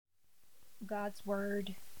God's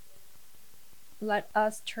Word. Let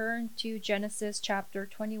us turn to Genesis chapter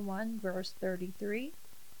 21, verse 33.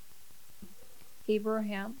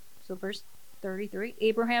 Verse 33,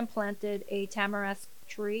 Abraham planted a tamarisk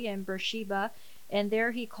tree in Beersheba, and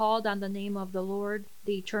there he called on the name of the Lord,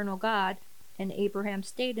 the eternal God, and Abraham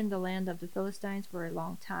stayed in the land of the Philistines for a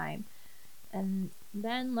long time. And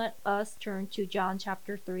then let us turn to John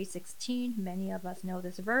chapter 3:16. Many of us know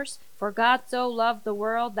this verse. For God so loved the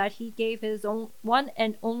world that he gave his one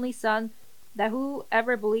and only Son, that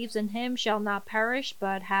whoever believes in him shall not perish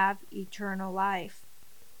but have eternal life.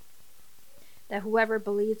 That whoever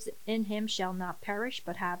believes in him shall not perish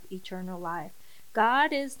but have eternal life.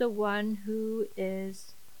 God is the one who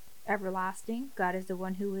is everlasting. God is the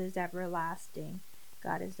one who is everlasting.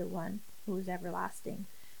 God is the one who is everlasting.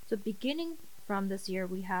 So beginning from this year,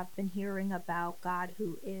 we have been hearing about God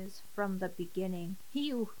who is from the beginning. He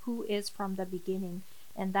who is from the beginning.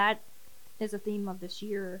 And that is the theme of this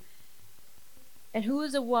year. And who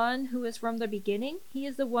is the one who is from the beginning? He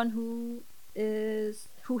is the one who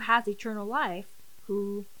has eternal life,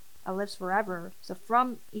 who lives forever. So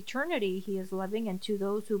from eternity he is living, and to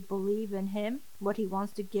those who believe in him, what he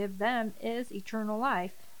wants to give them is eternal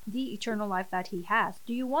life, the eternal life that he has.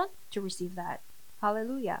 Do you want to receive that?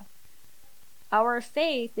 Hallelujah. Our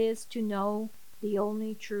faith is to know the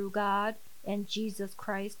only true God and Jesus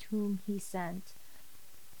Christ whom he sent.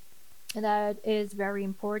 And that is very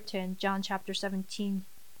important. John chapter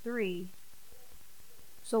 17:3.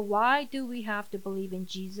 So why do we have to believe in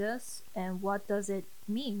Jesus, and what does it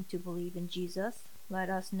mean to believe in Jesus? Let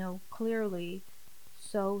us know clearly,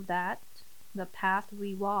 so that the path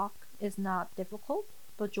we walk is not difficult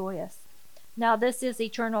but joyous. Now this is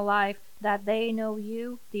eternal life, that they know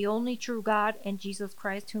you, the only true God, and Jesus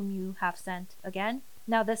Christ whom you have sent. Again,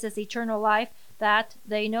 now this is eternal life, that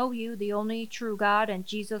they know you, the only true God, and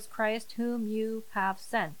Jesus Christ whom you have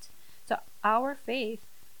sent. So our faith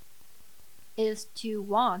is to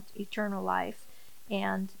want eternal life,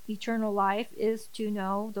 and eternal life is to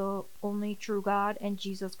know the only true God and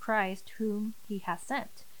Jesus Christ whom he has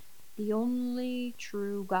sent. The only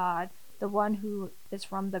true God, the one who is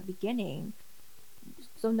from the beginning.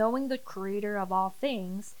 So knowing the creator of all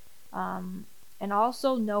things, and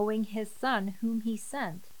also knowing his Son whom he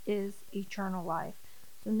sent, is eternal life.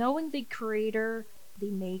 So knowing the creator,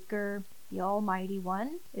 the maker, the almighty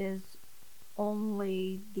one is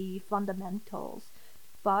only the fundamentals.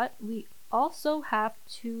 But we also have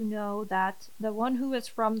to know that the one who is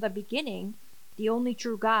from the beginning, the only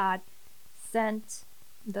true God, sent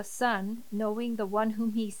the Son, knowing the one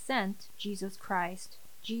whom he sent, Jesus Christ.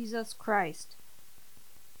 Jesus Christ.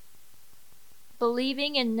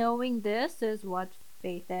 Believing and knowing this is what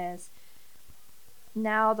faith is.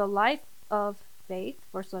 Now the life of faith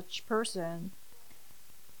for such person.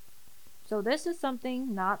 So this is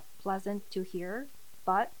something not pleasant to hear,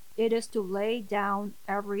 but it is to lay down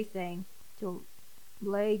everything. To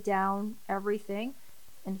lay down everything,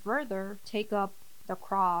 and further take up the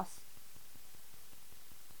cross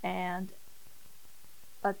and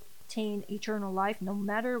attain eternal life no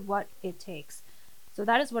matter what it takes. So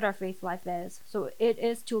that is what our faith life is. So it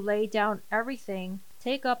is to lay down everything,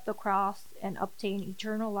 take up the cross, and obtain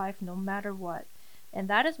eternal life no matter what. And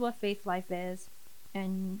that is what faith life is.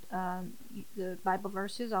 And the Bible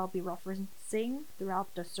verses I'll be referencing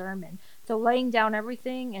throughout the sermon. So laying down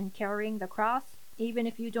everything and carrying the cross, even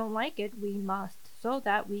if you don't like it, we must, so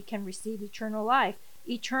that we can receive eternal life.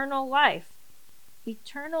 Eternal life.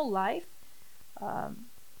 Eternal life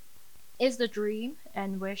is the dream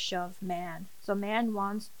and wish of man. So man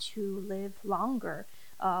wants to live longer,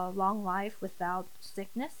 long life without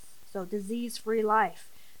sickness, so disease-free life.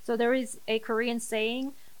 So there is a Korean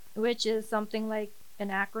saying, which is something like an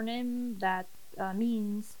acronym that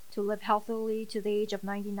means to live healthily to the age of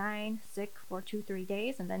 99, sick for 2-3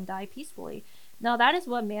 days, and then die peacefully. Now that is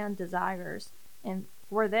what man desires, and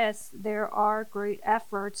for this there are great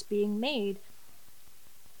efforts being made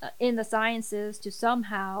in the sciences to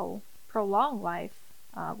somehow prolong life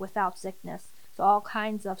without sickness. So all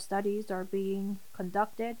kinds of studies are being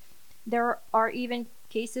conducted. There are even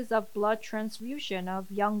cases of blood transfusion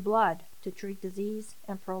of young blood to treat disease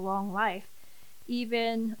and prolong life.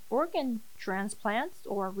 Even organ transplants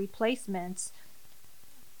or replacements.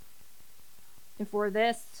 And for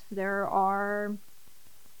this, there are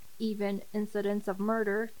even incidents of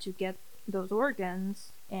murder to get those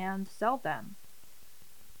organs and sell them.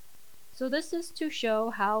 So this is to show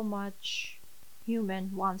how much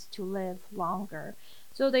human wants to live longer.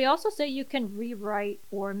 So they also say you can rewrite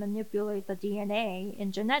or manipulate the DNA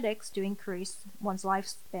in genetics to increase one's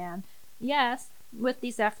lifespan. Yes, With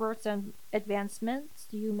these efforts and advancements,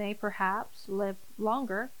 you may perhaps live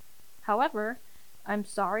longer. However, I'm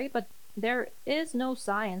sorry, but there is no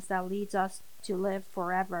science that leads us to live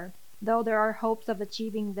forever. Though there are hopes of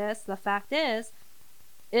achieving this, the fact is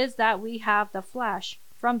that we have the flesh.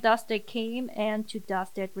 From dust it came, and to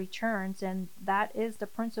dust it returns, and that is the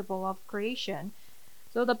principle of creation.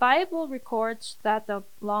 So the Bible records that the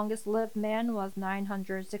longest lived man was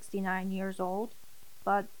 969 years old,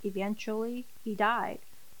 but eventually he died.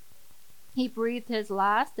 He breathed his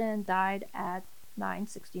last and died at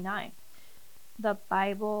 969. The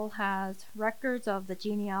Bible has records of the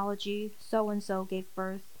genealogy. So and so gave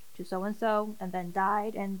birth to so and then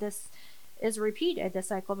died, and this is repeated. The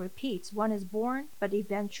cycle repeats. One is born, but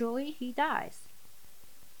eventually he dies.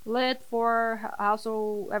 Lived for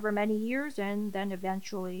howsoever many years, and then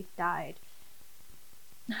eventually died.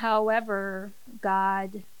 However,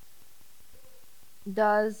 God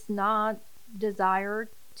does not desire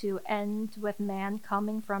to end with man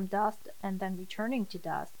coming from dust and then returning to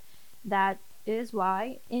dust. That is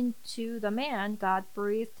why into the man God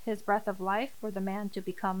breathed his breath of life for the man to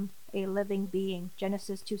become a living being.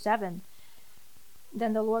 Genesis 2:7.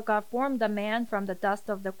 Then the Lord God formed the man from the dust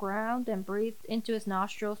of the ground and breathed into his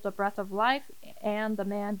nostrils the breath of life, and the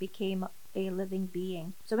man became a living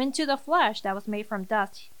being. So into the flesh that was made from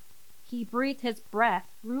dust, he breathed his breath,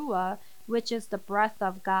 Ruah, which is the breath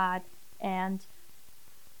of God. And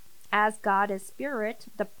as God is spirit,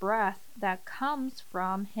 the breath that comes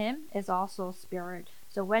from him is also spirit.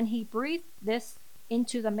 So when he breathed this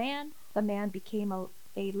into the man became a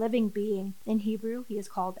living being. In Hebrew, he is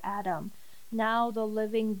called Adam. Now the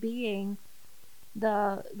living being,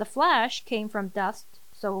 the flesh came from dust,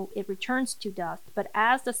 so it returns to dust. But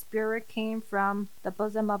as the spirit came from the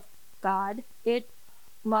bosom of God, it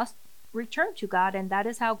must return to God, and that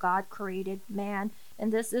is how God created man.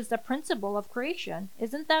 And this is the principle of creation.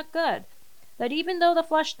 Isn't that good? That even though the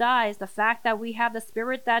flesh dies, the fact that we have the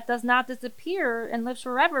spirit that does not disappear and lives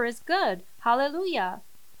forever is good. Hallelujah.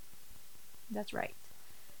 That's right.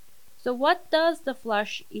 So what does the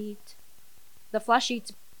flesh eat? The flesh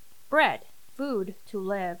eats bread, food to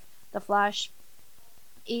live. The flesh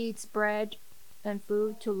eats bread and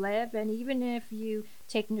food to live, and even if you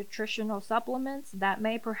take nutritional supplements, that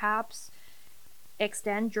may perhaps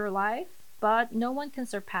extend your life, but no one can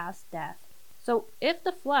surpass death. So if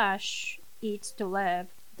the flesh eats to live,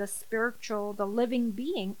 the spiritual, the living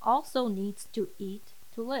being also needs to eat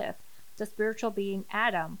to live. The spiritual being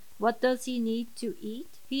Adam, what does he need to eat?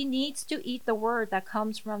 He needs to eat the word that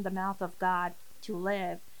comes from the mouth of God to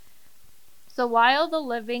live. So while the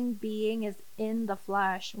living being is in the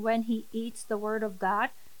flesh, when he eats the word of God,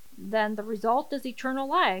 then the result is eternal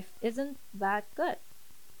life. Isn't that good?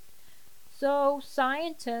 So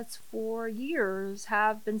scientists for years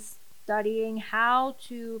have been studying how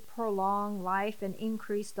to prolong life and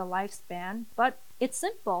increase the lifespan, but it's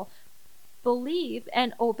simple. Believe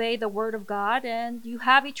and obey the word of God and you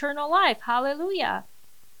have eternal life. Hallelujah.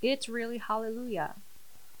 It's really hallelujah.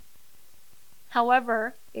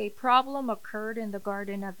 However, a problem occurred in the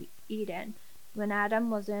Garden of Eden. When Adam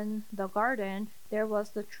was in the garden, there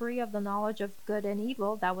was the tree of the knowledge of good and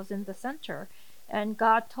evil that was in the center. And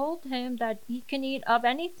God told him that he can eat of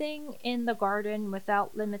anything in the garden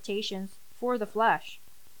without limitations for the flesh.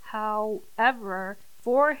 However,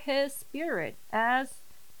 for his spirit, as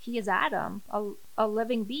he is Adam, a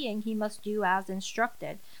living being, he must do as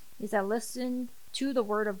instructed. He said, listen to the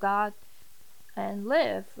word of God and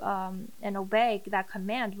live and obey that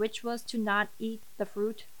command, which was to not eat the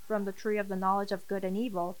fruit from the tree of the knowledge of good and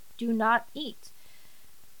evil. Do not eat.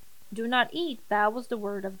 Do not eat. That was the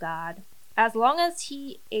word of God. As long as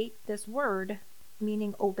he ate this word,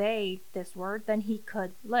 meaning obeyed this word, then he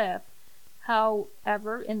could live.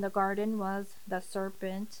 However, in the garden was the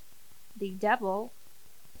serpent, the devil,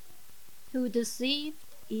 who deceived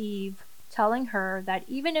Eve, telling her that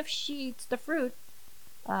even if she eats the fruit,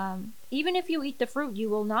 even if you eat the fruit, you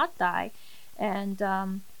will not die. And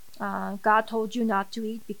God told you not to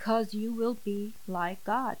eat because you will be like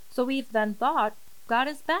God. So Eve then thought God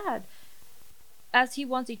is bad, as he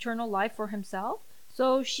wants eternal life for himself.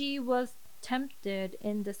 So she was tempted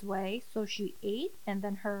in this way. So she ate, and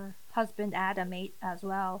then her husband Adam ate as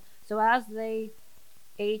well. So as they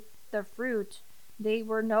ate the fruit, they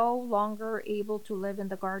were no longer able to live in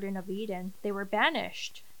the Garden of Eden. They were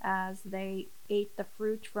banished as they ate the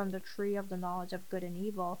fruit from the tree of the knowledge of good and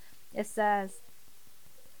evil. It says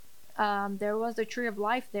there was a tree of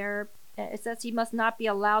life there. It says he must not be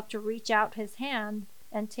allowed to reach out his hand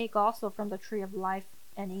and take also from the tree of life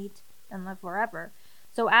and eat and live forever.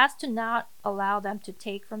 So as to not allow them to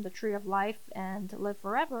take from the tree of life and live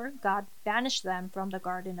forever, God banished them from the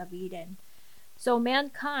Garden of Eden. So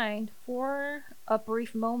mankind, for a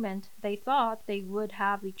brief moment, they thought they would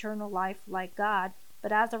have eternal life like God,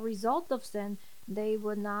 but as a result of sin, they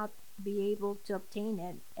would not be able to obtain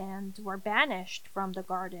it and were banished from the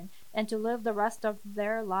garden, and to live the rest of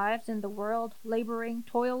their lives in the world, laboring,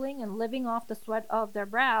 toiling, and living off the sweat of their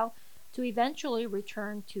brow, to eventually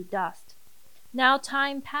return to dust. Now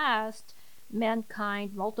time passed,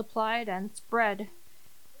 mankind multiplied and spread.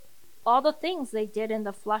 All the things they did in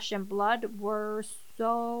the flesh and blood were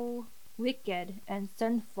so wicked and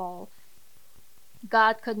sinful.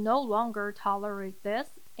 God could no longer tolerate this,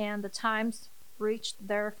 and the times reached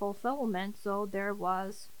their fulfillment, so there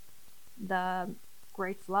was the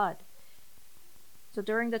great flood. So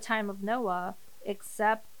during the time of Noah,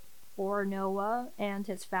 except for Noah and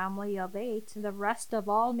his family of 8, the rest of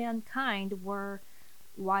all mankind were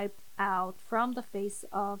wiped out from the face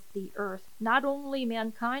of the earth. Not only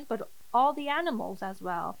mankind, but all the animals as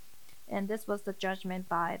well. And this was the judgment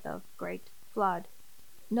by the great flood.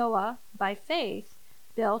 Noah, by faith,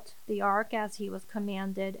 built the ark as he was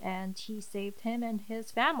commanded, and he saved him and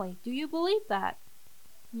his family. Do you believe that?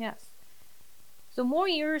 Yes. So more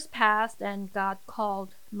years passed, and God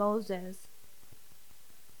called Moses.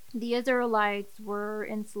 The Israelites were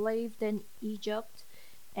enslaved in Egypt,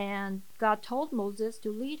 and God told Moses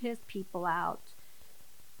to lead his people out.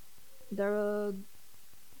 The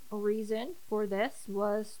reason for this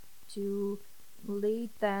was to lead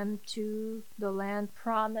them to the land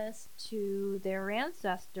promised to their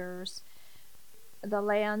ancestors, the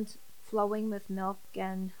land flowing with milk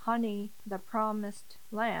and honey, the promised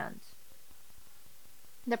land.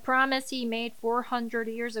 The promise he made 400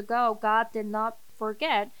 years ago, God did not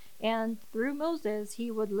forget, and through Moses, he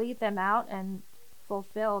would lead them out and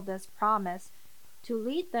fulfill this promise to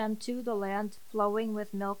lead them to the land flowing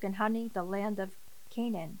with milk and honey, the land of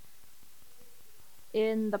Canaan.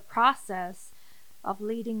 In the process of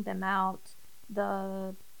leading them out,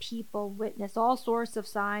 the people witnessed all sorts of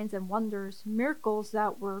signs and wonders, miracles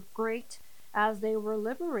that were great as they were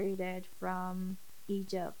liberated from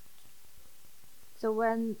Egypt. So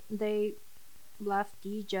when they left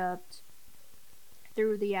Egypt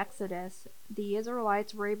through the Exodus, the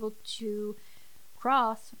Israelites were able to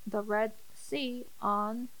cross the Red Sea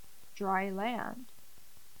on dry land,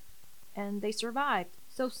 and they survived.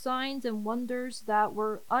 So signs and wonders that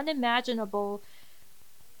were unimaginable,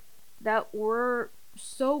 that were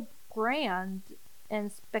so grand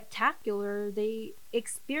and spectacular, they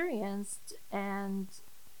experienced and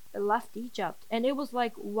left Egypt. And it was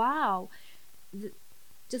like, wow.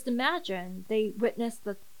 Just imagine, they witnessed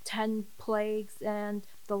the 10 plagues, and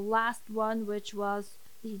the last one, which was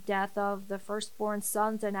the death of the firstborn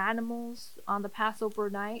sons and animals on the Passover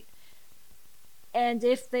night. And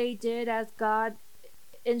if they did as God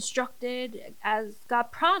instructed, as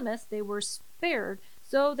God promised, they were spared.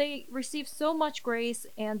 So they received so much grace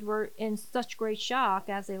and were in such great shock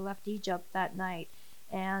as they left Egypt that night.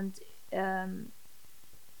 And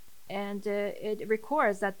it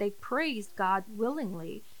records that they praised God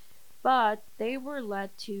willingly, but they were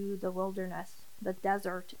led to the wilderness, the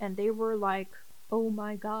desert, and they were like, oh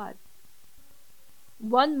my God.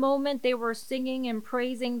 One moment they were singing and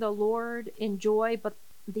praising the Lord in joy, but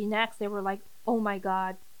the next they were like, oh my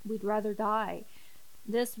God, we'd rather die.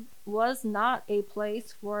 This was not a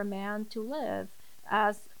place for a man to live,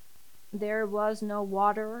 as there was no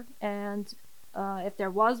water, and if there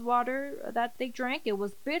was water that they drank, it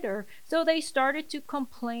was bitter. So they started to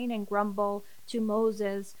complain and grumble to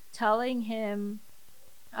Moses, telling him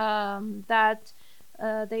that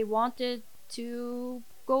they wanted to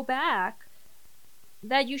go back,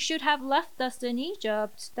 that you should have left us in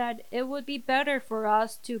Egypt, that it would be better for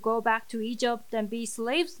us to go back to Egypt and be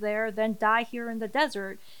slaves there than die here in the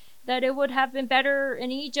desert, that it would have been better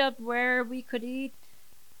in Egypt where we could eat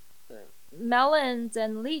melons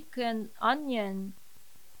and leek and onion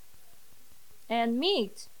and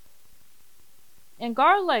meat and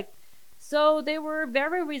garlic. So they were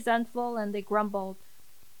very resentful and they grumbled.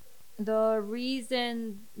 The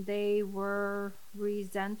reason they were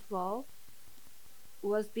resentful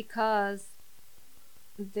was because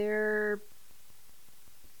their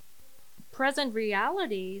present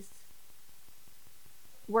realities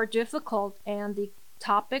were difficult, and the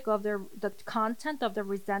content of the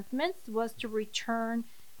resentments was to return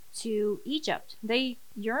to Egypt. They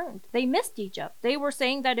yearned, they missed Egypt. They were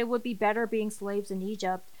saying that it would be better being slaves in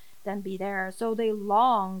Egypt than be there. So they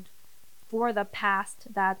longed for the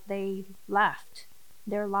past that they left,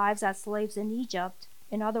 their lives as slaves in Egypt.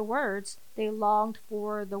 In other words, they longed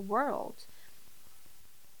for the world.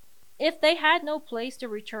 If they had no place to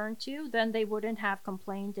return to, then they wouldn't have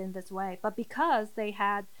complained in this way. But because they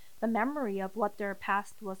had the memory of what their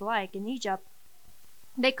past was like in Egypt,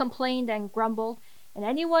 they complained and grumbled, and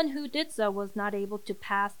anyone who did so was not able to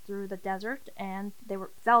pass through the desert, and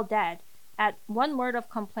fell dead. At one word of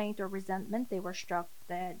complaint or resentment, they were struck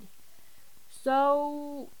dead.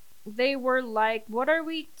 So they were like, what are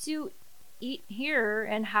we to eat here,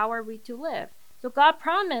 and how are we to live? So God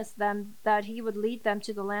promised them that he would lead them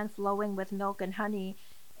to the land flowing with milk and honey,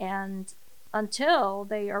 and until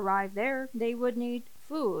they arrived there, they would need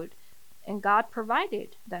food. And God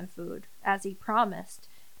provided them food, as he promised.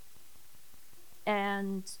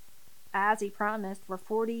 And as he promised, for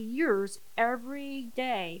 40 years, every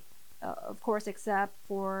day, of course, except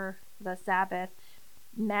for the Sabbath,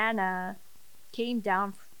 manna came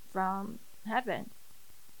down from heaven.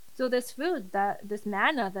 So this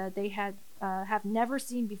manna that they had have never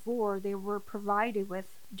seen before, they were provided with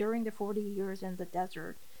during the 40 years in the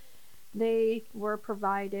desert. They were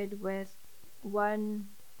provided with 1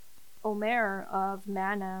 omer of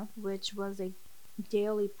manna, which was a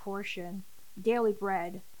daily portion, daily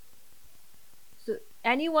bread. So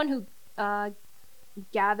anyone who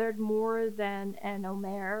gathered more than an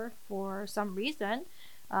omer for some reason,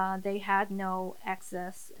 they had no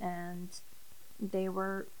excess, and they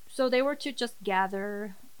were to just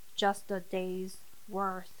gather just a day's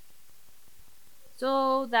worth,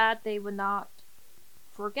 so that they would not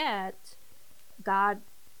forget. God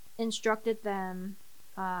instructed them,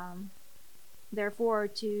 therefore,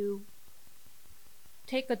 to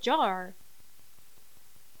take a jar,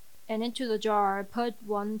 and into the jar put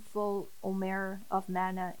 1 full omer of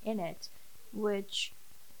manna in it,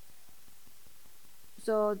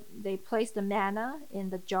 so they placed the manna in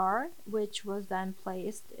the jar, which was then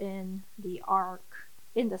placed in the ark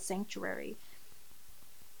in the sanctuary.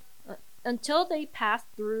 Until they passed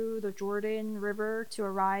through the Jordan River to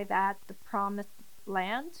arrive at the promised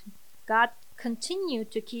land, God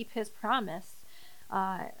continued to keep his promise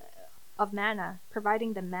of manna,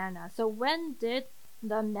 providing the manna. So when did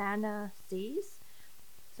the manna cease?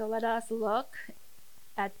 So let us look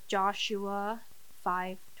at Joshua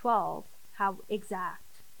 5:12, how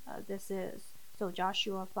exact this is. So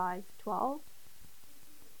Joshua 5:12.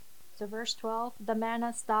 So verse 12, the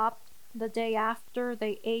manna stopped the day after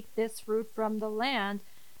they ate this fruit from the land.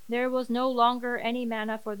 There was no longer any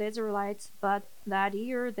manna for the Israelites, but that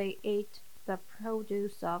year they ate the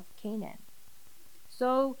produce of Canaan.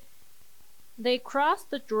 So they crossed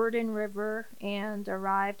the Jordan River and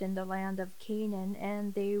arrived in the land of Canaan,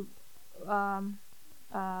 and they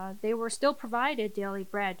were still provided daily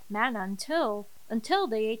bread, manna, until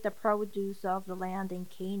they ate the produce of the land in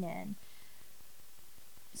Canaan.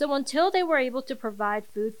 So until they were able to provide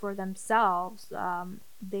food for themselves,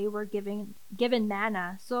 they were given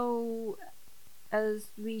manna. So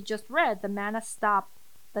as we just read, the manna stopped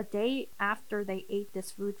the day after they ate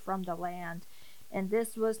this fruit from the land. And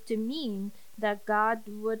this was to mean that God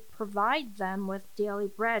would provide them with daily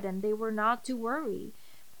bread, and they were not to worry.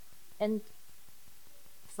 And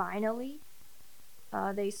finally,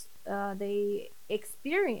 they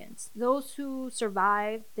experienced, those who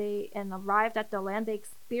survived and arrived at the land, they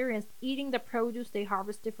experienced eating the produce they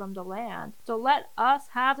harvested from the land. So let us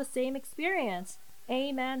have the same experience.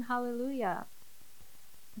 Amen. Hallelujah.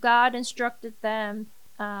 God instructed them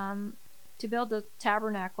to build the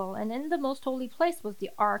tabernacle, and in the most holy place was the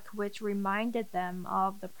ark, which reminded them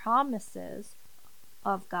of the promises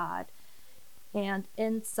of God. And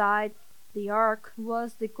inside the ark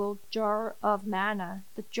was the gold jar of manna.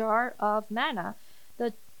 The jar of manna.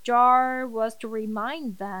 The jar was to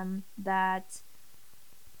remind them that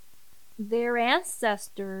their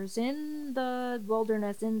ancestors in the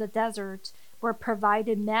wilderness, in the desert, were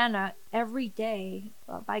provided manna every day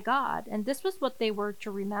by God. And this was what they were to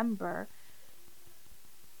remember.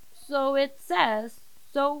 So it says,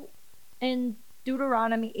 so in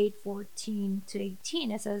Deuteronomy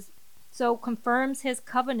 8:14-18, it says, so confirms his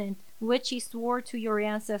covenant, which he swore to your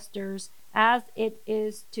ancestors, as it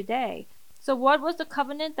is today. So what was the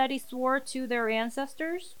covenant that he swore to their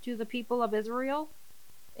ancestors, to the people of Israel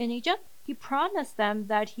in Egypt? He promised them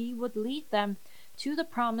that he would lead them to the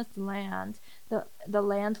promised land, the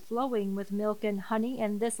land flowing with milk and honey,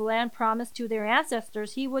 and this land promised to their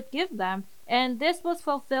ancestors he would give them. And this was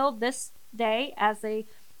fulfilled this day as they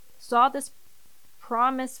saw this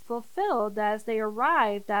promise fulfilled as they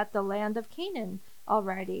arrived at the land of Canaan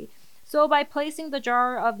already. So by placing the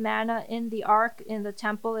jar of manna in the ark in the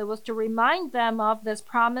temple, it was to remind them of this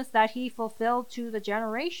promise that he fulfilled to the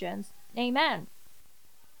generations. Amen.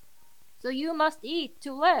 So you must eat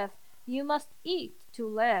to live. You must eat to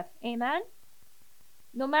live. Amen.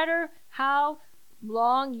 No matter how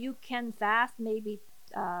long you can fast, maybe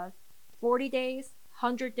 40 days,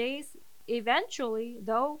 100 days, eventually,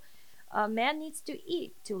 though, man needs to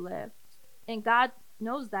eat to live. And God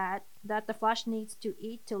knows that the flesh needs to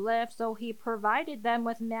eat to live. So he provided them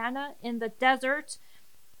with manna in the desert.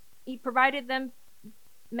 He provided them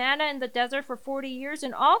manna in the desert for 40 years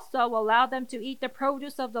and also allowed them to eat the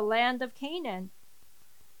produce of the land of Canaan.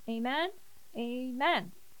 Amen.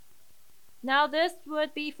 Amen. Now this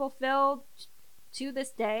would be fulfilled to this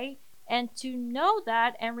day, and to know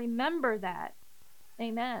that and remember that.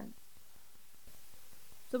 Amen.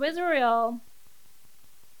 So Israel,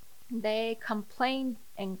 they complained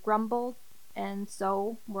and grumbled, and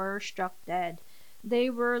so were struck dead. They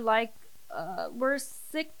were like, we're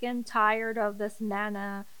sick and tired of this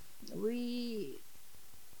manna. We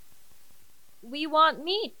want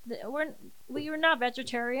meat. We were not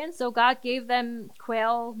vegetarians, so God gave them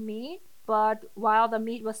quail meat. But while the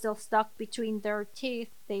meat was still stuck between their teeth,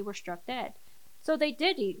 they were struck dead. So they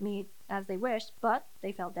did eat meat as they wished, but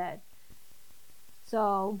they fell dead.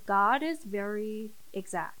 So God is very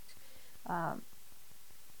exact. Um,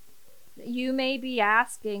 you may be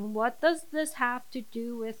asking, what does this have to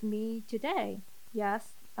do with me today?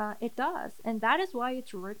 Yes, it does. And that is why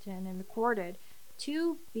it's written and recorded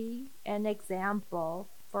to be an example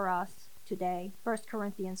for us today. 1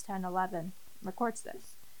 Corinthians 10:11 records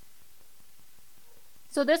this.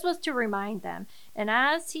 So this was to remind them. And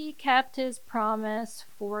as he kept his promise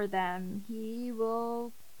for them, he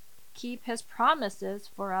will keep his promises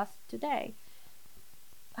for us today.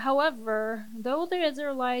 However, though the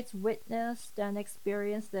Israelites witnessed and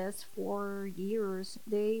experienced this for years,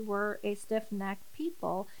 they were a stiff-necked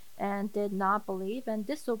people and did not believe and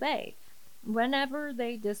disobeyed. Whenever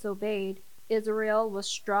they disobeyed, Israel was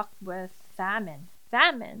struck with famine.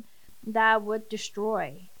 Famine that would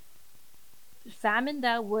destroy. Famine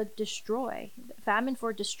that would destroy. Famine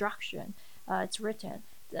for destruction. It's written.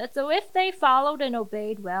 So if they followed and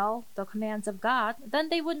obeyed well the commands of God, then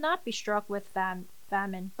they would not be struck with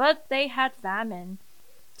famine. But they had famine,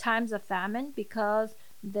 times of famine, because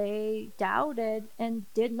they doubted and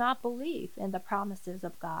did not believe in the promises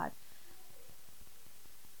of God.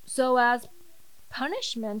 So as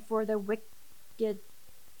punishment for their wickedness,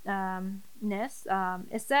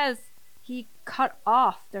 it says he cut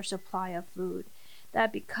off their supply of food.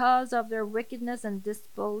 That because of their wickedness and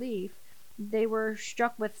disbelief, they were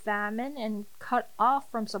struck with famine and cut off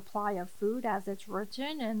from supply of food, as it's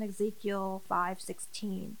written in Ezekiel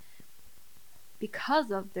 5:16,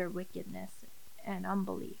 because of their wickedness and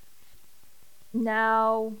unbelief.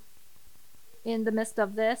 Now, in the midst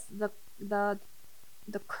of this, the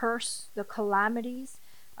curse, the calamities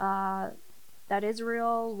that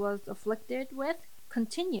Israel was afflicted with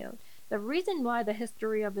continued. The reason why the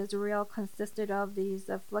history of Israel consisted of these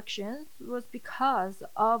afflictions was because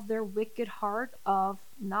of their wicked heart of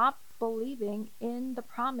not believing in the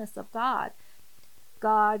promise of God.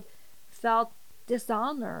 God felt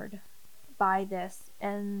dishonored by this,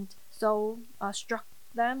 and so struck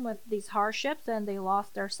them with these hardships, and they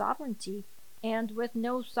lost their sovereignty. And with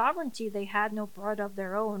no sovereignty, they had no bread of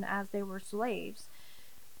their own, as they were slaves.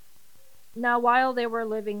 Now, while they were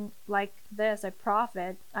living like this, a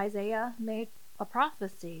prophet, Isaiah, made a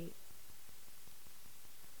prophecy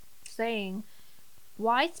saying,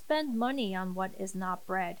 "Why spend money on what is not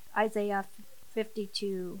bread?" Isaiah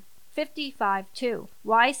 55:2.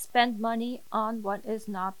 Why spend money on what is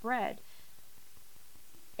not bread,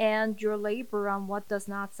 and your labor on what does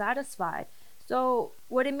not satisfy? So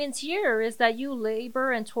what it means here is that you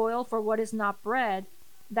labor and toil for what is not bread.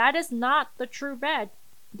 That is not the true bread.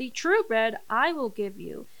 The true bread I will give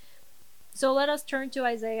you. So let us turn to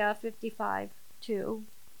Isaiah 55:2.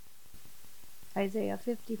 Isaiah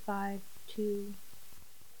 55:2.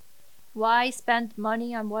 Why spend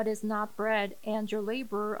money on what is not bread, and your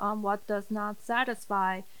labor on what does not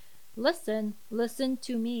satisfy? Listen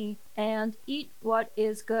to me, and eat what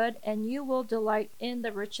is good, and you will delight in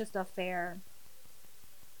the richest of fare.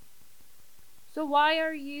 So why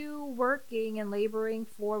are you working and laboring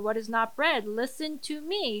for what is not bread? Listen to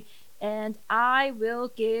me, and I will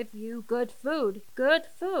give you good food. Good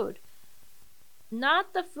food.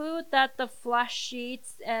 Not the food that the flesh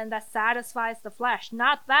eats and that satisfies the flesh.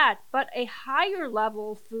 Not that, but a higher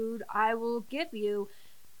level food I will give you.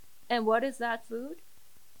 And what is that food?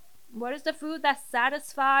 What is the food that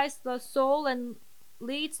satisfies the soul and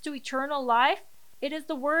leads to eternal life? It is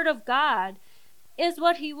the word of God, is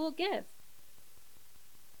what he will give.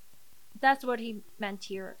 That's what he meant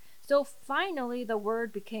here. So finally, the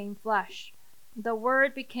word became flesh. The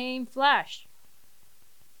word became flesh.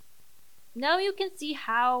 Now you can see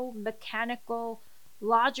how mechanical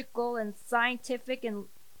logical and scientific and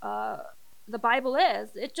the Bible is,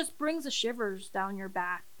 it just brings the shivers down your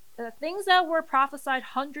back. Things that were prophesied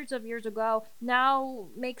hundreds of years ago now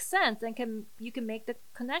make sense, and you can make the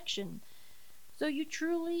connection. So you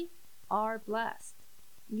truly are blessed.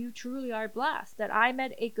 You truly are blessed that I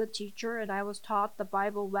met a good teacher and I was taught the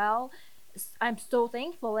Bible well. I'm so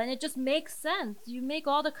thankful, and it just makes sense. You make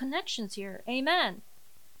all the connections here. Amen.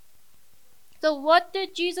 So what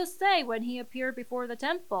did Jesus say when he appeared before the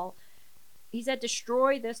temple? He said,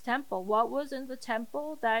 destroy this temple. What was in the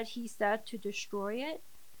temple that he said to destroy it?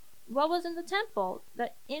 What was in the temple?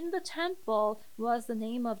 That in the temple was the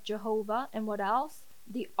name of Jehovah, and what else?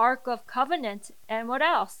 The Ark of Covenant, and what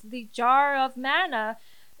else? The jar of manna.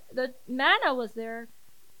 The manna was there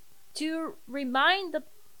to remind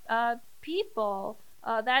the people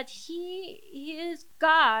that he is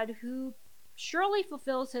God who surely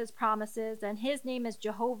fulfills his promises, and his name is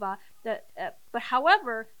Jehovah. But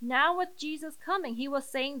however, now with Jesus coming, he was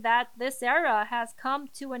saying that this era has come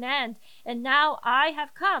to an end, and now I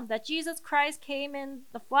have come. That Jesus Christ came in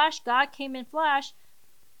the flesh, God came in flesh.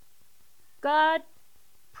 God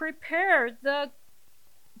prepared the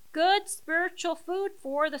good spiritual food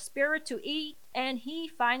for the spirit to eat, and he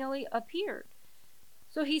finally appeared.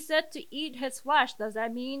 So he said to eat his flesh. Does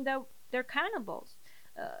that mean that they're cannibals?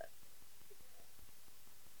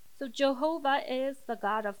 So Jehovah is the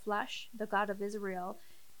God of flesh, the God of Israel.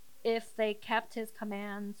 If they kept his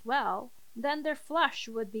commands well, then their flesh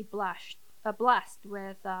would be blessed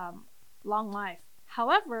with long life.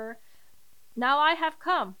 However, now I have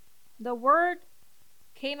come. The Word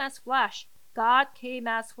came as flesh. God came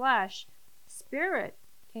as flesh. Spirit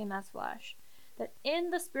came as flesh. That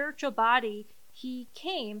in the spiritual body he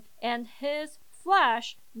came, and his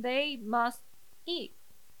flesh they must eat.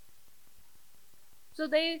 So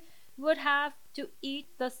they would have to eat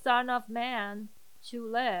the Son of Man to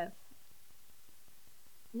live.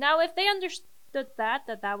 Now, if they understood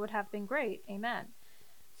that would have been great. Amen.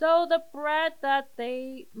 So the bread that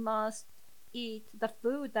they must eat, the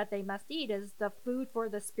food that they must eat, is the food for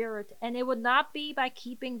the spirit. And it would not be by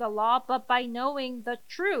keeping the law, but by knowing the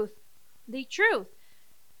truth. The truth.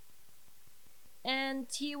 And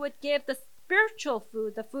he would give the spiritual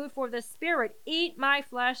food, the food for the spirit. Eat my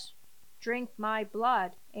flesh, drink my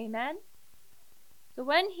blood. Amen. So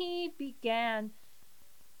when he began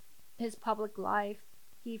his public life,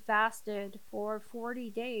 he fasted for 40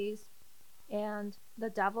 days, and the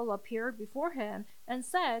devil appeared before him and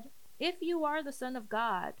said, if you are the Son of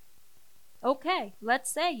God, okay, let's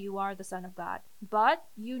say you are the Son of God, but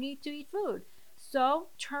you need to eat food. So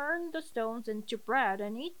turn the stones into bread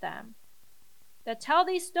and eat them. That tell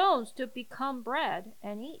these stones to become bread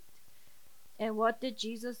and eat. And what did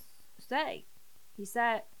Jesus say? He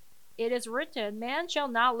said, it is written, man shall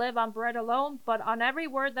not live on bread alone, but on every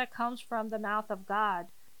word that comes from the mouth of God.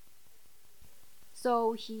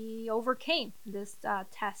 So he overcame this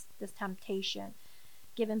test, this temptation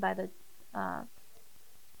given by the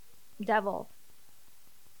devil.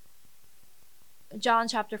 John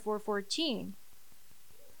chapter 4:14.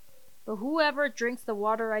 But whoever drinks the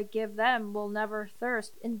water I give them will never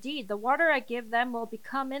thirst. Indeed, the water I give them will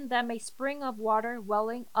become in them a spring of water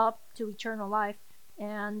welling up to eternal life.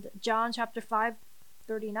 And John chapter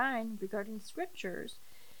 5:39 regarding scriptures,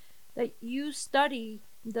 that you study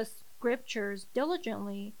the scriptures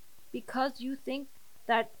diligently because you think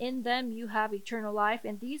that in them you have eternal life,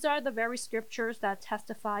 and these are the very scriptures that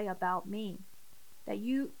testify about me.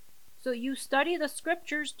 So you study the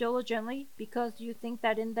scriptures diligently because you think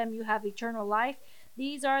that in them you have eternal life.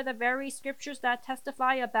 These are the very scriptures that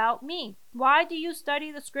testify about me. Why do you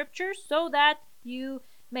study the scriptures? So that you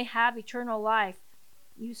may have eternal life.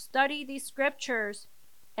 You study these scriptures,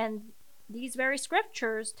 and these very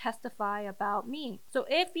scriptures testify about me. So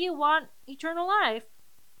if you want eternal life,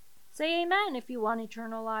 say amen. If you want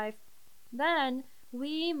eternal life, then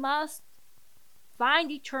we must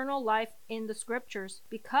find eternal life in the scriptures,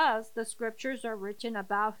 because the scriptures are written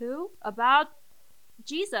about who? About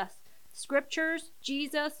Jesus. Scriptures,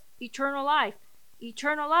 Jesus, eternal life.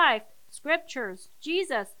 Eternal life, scriptures,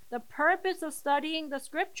 Jesus. The purpose of studying the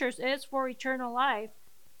scriptures is for eternal life.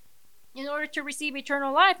 In order to receive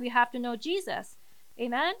eternal life, we have to know Jesus.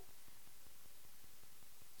 Amen?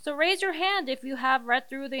 So raise your hand if you have read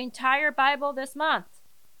through the entire Bible this month.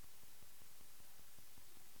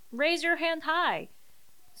 Raise your hand high,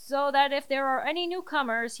 so that if there are any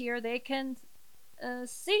newcomers here, they can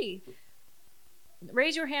see.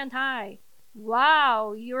 Raise your hand high.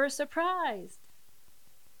 Wow, you're surprised.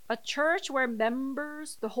 A church where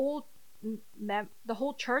members, the whole the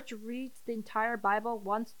whole church reads the entire Bible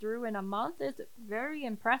once through in a month is very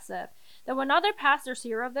impressive. That when other pastors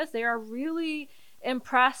hear of this, they are really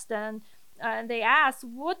impressed, and they ask,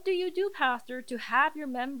 "What do you do, pastor, to have your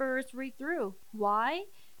members read through?" Why?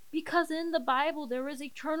 Because in the Bible there is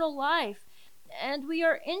eternal life, and we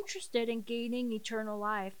are interested in gaining eternal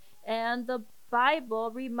life. And the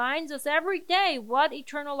Bible reminds us every day what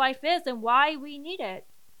eternal life is and why we need it.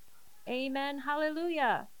 Amen.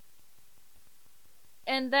 Hallelujah.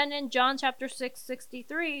 And then in John chapter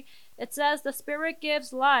 6:63, it says, "The Spirit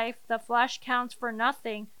gives life, the flesh counts for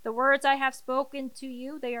nothing. The words I have spoken to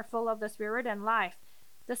you, they are full of the Spirit and life."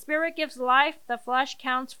 The Spirit gives life, the flesh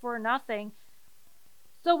counts for nothing.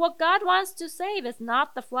 So what God wants to save is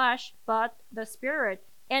not the flesh, but the Spirit.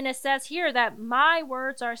 And it says here that my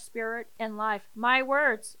words are spirit and life. My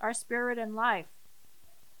words are spirit and life.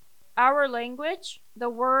 Our language, the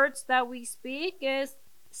words that we speak, is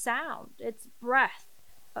sound. It's breath.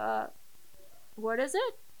 What is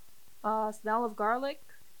it? Smell of garlic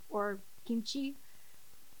or kimchi.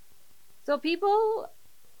 So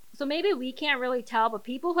maybe we can't really tell, but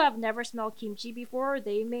people who have never smelled kimchi before,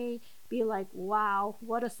 they may be like, "Wow,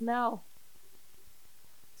 what a smell."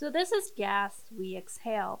 So this is gas we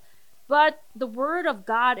exhale. But the word of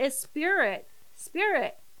God is spirit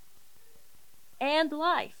and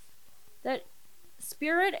life. That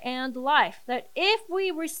spirit and life. That if we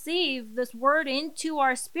receive this word into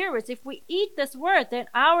our spirits, if we eat this word, then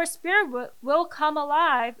our spirit will come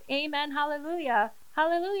alive. Amen. Hallelujah.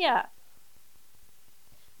 Hallelujah.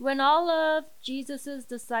 When all of Jesus's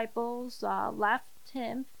disciples left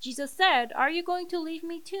him, Jesus said, "Are you going to leave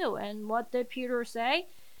me too?" And what did Peter say?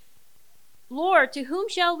 "Lord, to whom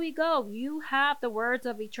shall we go? You have the words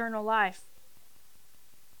of eternal life."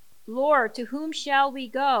 Lord, to whom shall we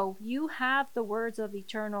go? You have the words of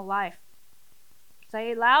eternal life.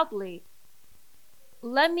 Say it loudly.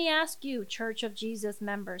 Let me ask you, Church of Jesus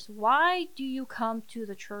members, why do you come to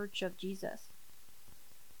the Church of Jesus?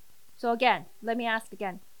 So again, let me ask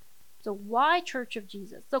again. So why Church of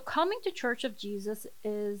Jesus? So coming to Church of Jesus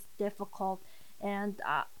is difficult, and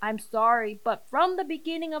I'm sorry, but from the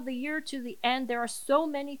beginning of the year to the end, there are so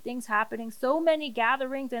many things happening, so many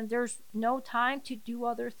gatherings, and there's no time to do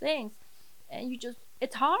other things, and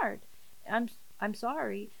it's hard. I'm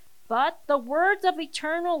sorry, but the words of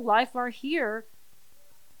eternal life are here.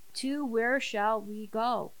 To where shall we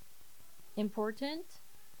go? Important?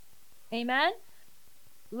 Amen?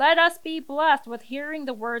 Let us be blessed with hearing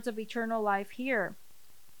the words of eternal life here.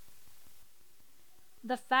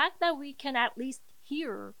 The fact that we can at least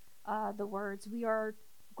hear the words, we are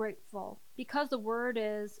grateful because the word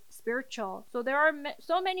is spiritual. So there are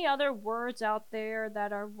so many other words out there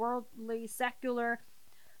that are worldly, secular,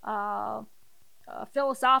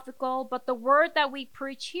 philosophical, but the word that we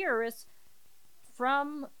preach here is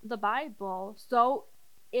from the Bible. So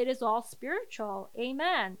it is all spiritual.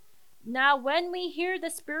 Amen. Now, when we hear the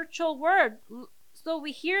spiritual word, so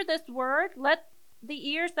we hear this word, let the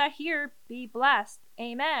ears that hear be blessed.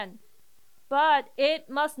 Amen. But it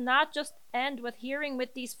must not just end with hearing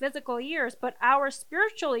with these physical ears, but our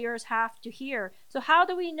spiritual ears have to hear. So how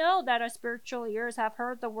do we know that our spiritual ears have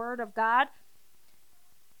heard the word of God?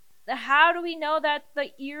 How do we know that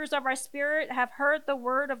the ears of our spirit have heard the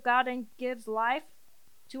word of God and gives life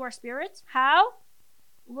to our spirits? How?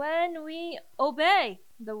 When we obey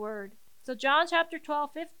the word. So John chapter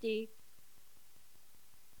 12:50.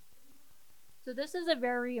 So this is a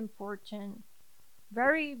very important,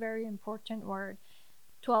 very, very important word.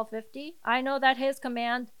 12:50. I know that his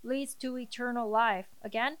command leads to eternal life.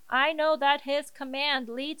 Again, I know that his command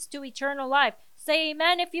leads to eternal life. Say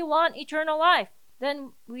amen if you want eternal life.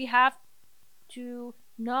 Then we have to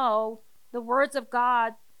know the words of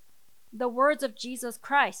God, the words of Jesus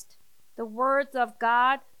Christ. The words of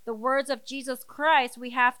God, the words of Jesus Christ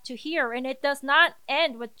we have to hear. And it does not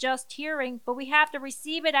end with just hearing, but we have to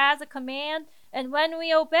receive it as a command. And when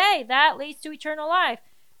we obey, that leads to eternal life.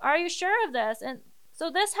 Are you sure of this? And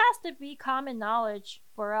so this has to be common knowledge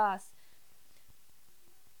for us.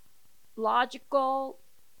 Logical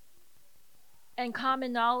and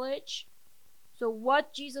common knowledge. So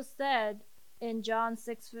what Jesus said in John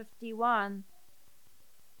 6:51,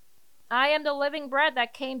 I am the living bread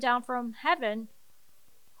that came down from heaven.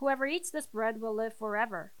 Whoever eats this bread will live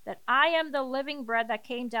forever. That I am the living bread that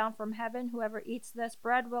came down from heaven. Whoever eats this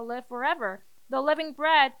bread will live forever. The living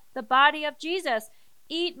bread, the body of Jesus.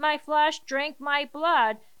 Eat my flesh, drink my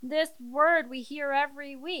blood. This word we hear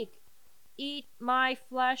every week. Eat my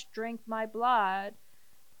flesh, drink my blood.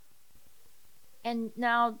 And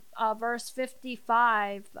now verse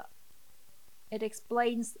 55, it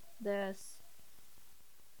explains this.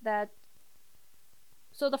 That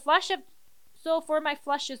So for my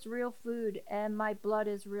flesh is real food and my blood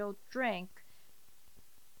is real drink.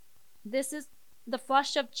 This is the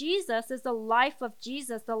flesh of Jesus, is the life of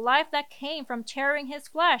Jesus, the life that came from tearing his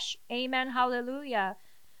flesh. Amen. Hallelujah.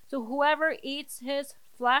 So whoever eats his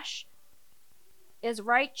flesh is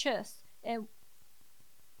righteous. And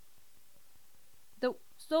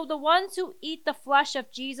the ones who eat the flesh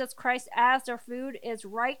of Jesus Christ as their food is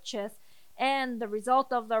righteous. And the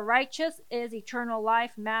result of the righteous is eternal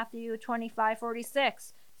life. Matthew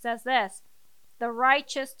 25:46 says this: the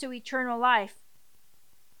righteous to eternal life,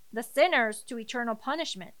 the sinners to eternal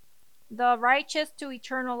punishment. The righteous to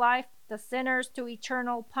eternal life, the sinners to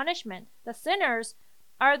eternal punishment. The sinners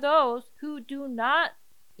are those who do not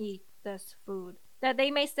eat this food, that they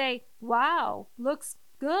may say, wow, looks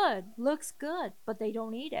good, but they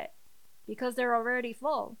don't eat it because they're already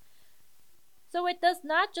full. So it does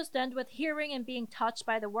not just end with hearing and being touched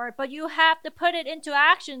by the word, but you have to put it into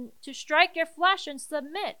action to strike your flesh and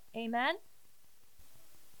submit. Amen?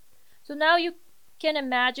 So now you can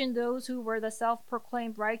imagine those who were the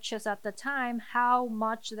self-proclaimed righteous at the time, how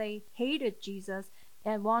much they hated Jesus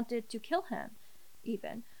and wanted to kill him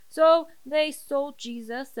even. So they sold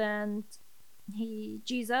Jesus, and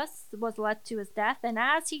Jesus was led to his death. And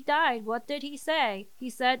as he died, what did he say? He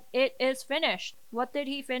said, "It is finished." What did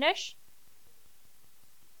he finish?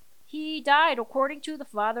 He died according to the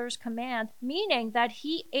Father's command, meaning that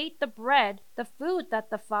he ate the bread, the food that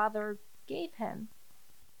the Father gave him.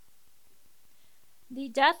 The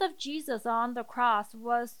death of Jesus on the cross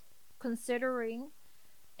was considering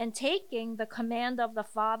and taking the command of the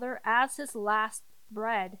Father as his last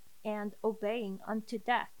bread and obeying unto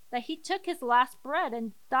death. That he took his last bread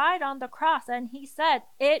and died on the cross, and he said,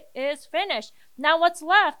 "It is finished." Now what's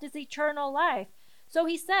left is eternal life. So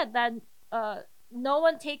he said that no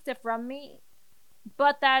one takes it from me,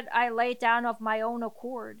 but that I lay it down of my own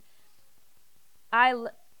accord.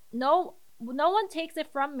 No one takes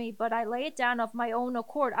it from me, but I lay it down of my own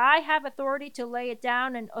accord. I have authority to lay it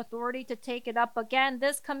down and authority to take it up again.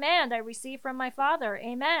 This command I received from my Father.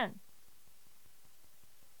 Amen.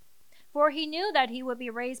 For he knew that he would be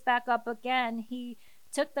raised back up again. He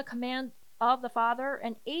took the command of the Father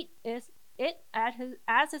and ate it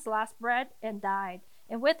as his last bread and died.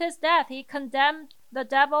 And with his death, he condemned the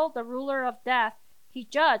devil, the ruler of death. He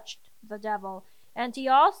judged the devil. And he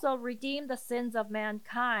also redeemed the sins of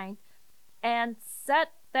mankind and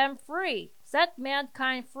set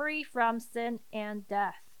mankind free from sin and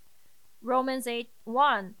death. Romans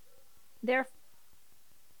 8:1. Therefore,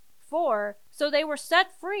 so they were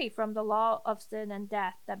set free from the law of sin and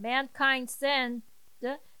death, that mankind sinned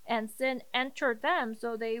and sin entered them,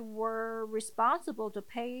 so they were responsible to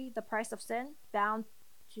pay the price of sin, bound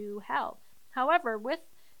to hell. However, with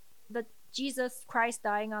the Jesus Christ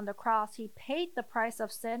dying on the cross, he paid the price of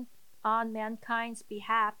sin on mankind's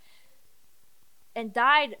behalf and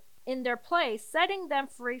died in their place, setting them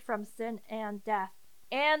free from sin and death.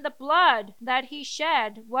 And the blood that he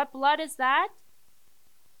shed, what blood is that?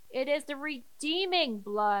 It is the redeeming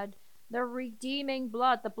blood,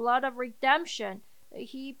 the blood of redemption.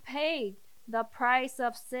 He paid the price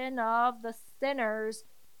of sin of the sinners,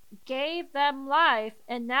 gave them life,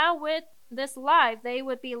 and now with this life they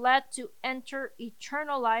would be led to enter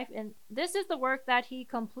eternal life. And this is the work that he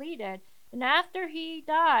completed. And after he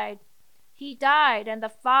died, and the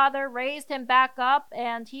Father raised him back up,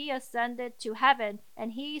 and he ascended to heaven,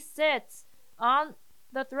 and he sits on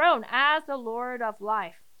the throne as the Lord of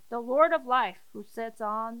life who sits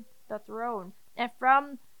on the throne. And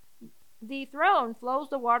from the throne flows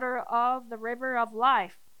the water of the river of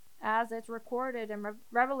life, as it's recorded in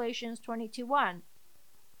Revelations 22:1.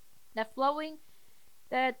 That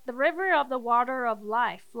the river of the water of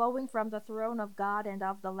life flowing from the throne of God and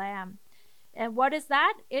of the Lamb. And what is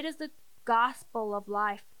that? It is the gospel of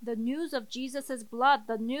life, the news of Jesus' blood,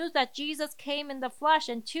 the news that Jesus came in the flesh.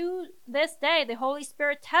 And to this day, the Holy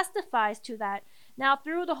Spirit testifies to that. Now,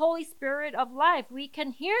 through the Holy Spirit of life, we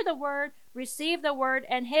can hear the word, receive the word,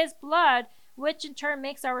 and his blood, which in turn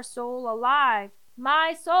makes our soul alive.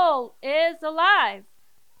 My soul is alive.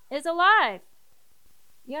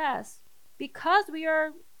 Yes, because we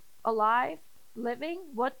are alive,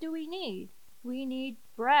 living, what do we need? We need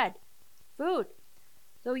bread, food.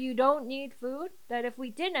 So you don't need food? That if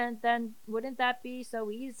we didn't, then wouldn't that be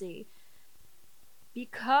so easy?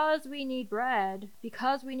 Because we need bread,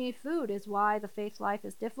 because we need food is why the faith life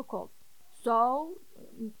is difficult. So,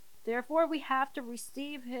 therefore, we have to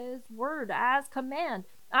receive his word as command.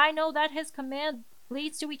 I know that his command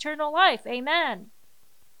leads to eternal life. Amen.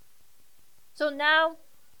 So now,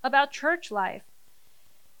 about church life,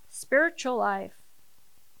 spiritual life.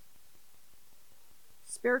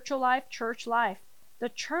 spiritual life, church life. The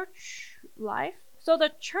church life. So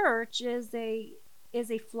the church is a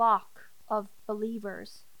flock of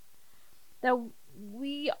believers. That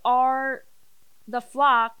we are the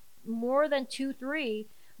flock, more than 2, 3,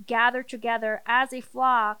 gathered together as a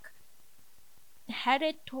flock,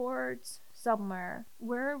 headed towards somewhere.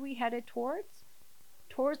 Where are we headed towards?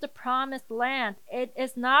 Towards the promised land. It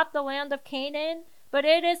is not the land of Canaan, but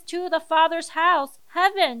it is to the Father's house,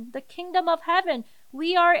 heaven, the kingdom of heaven.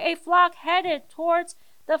 We are a flock headed towards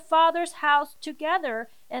the Father's house together,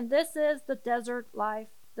 and this is the desert life.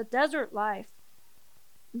 The desert life.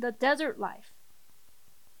 The desert life.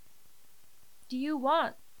 Do you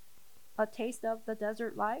want a taste of the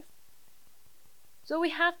desert life? So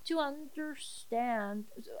we have to understand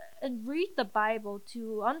and read the Bible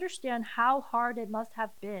to understand how hard it must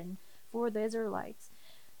have been for the Israelites.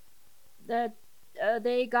 That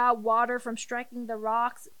they got water from striking the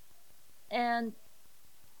rocks and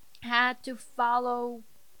had to follow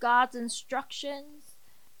God's instructions.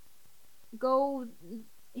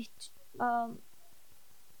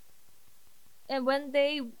 And when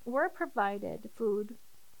they were provided food,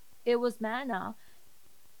 it was manna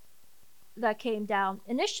that came down.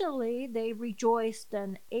 Initially, they rejoiced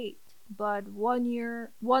and ate. But 1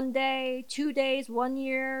 year, 1 day, 2 days, 1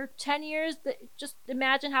 year, 10 years, just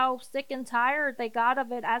imagine how sick and tired they got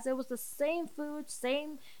of it, as it was the same food,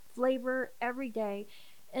 same flavor every day.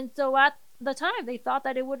 And so at the time, they thought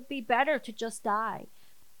that it would be better to just die.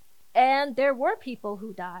 And there were people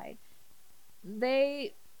who died.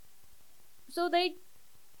 So they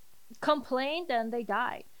complained and they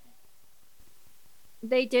died.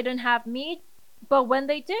 They didn't have meat, but when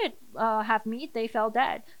they did have meat, they fell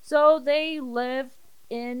dead. So they lived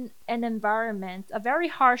in an environment, a very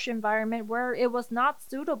harsh environment, where it was not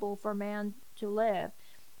suitable for man to live.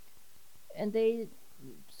 And they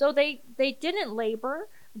didn't labor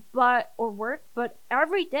or work, but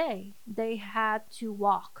every day they had to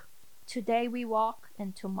walk. Today we walk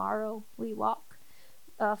and tomorrow we walk,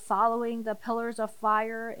 following the pillars of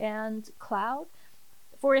fire and cloud.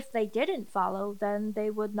 For if they didn't follow, then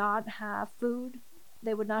they would not have food,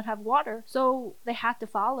 they would not have water. So they had to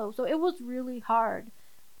follow. So it was really hard.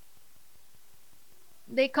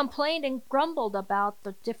 They complained and grumbled about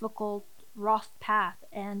the difficult, rough path,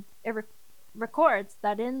 and it records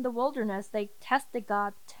that in the wilderness they tested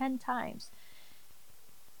God 10 times.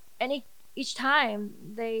 And each time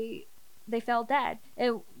they fell dead.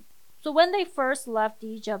 So when they first left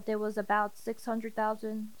Egypt, there was about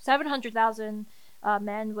 700,000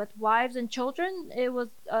 men with wives and children. It was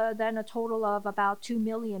then a total of about 2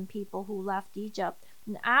 million people who left Egypt.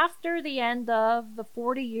 And after the end of the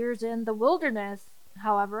 40 years in the wilderness,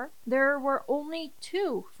 however, there were only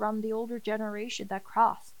 2 from the older generation that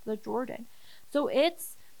crossed the Jordan. So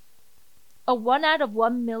it's a 1 out of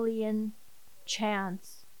 1 million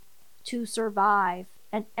chance to survive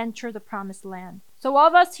and enter the promised land. So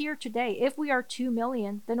of us here today, if we are 2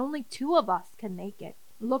 million, then only 2 of us can make it.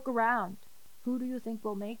 Look around. Who do you think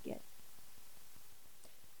will make it?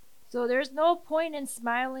 So there's no point in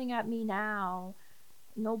smiling at me now.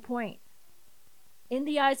 No point. In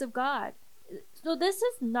the eyes of God. So this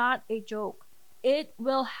is not a joke. It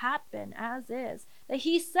will happen as is. That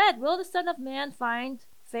he said, will the Son of Man find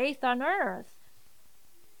faith on earth?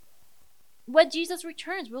 When Jesus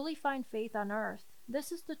returns, will he find faith on earth?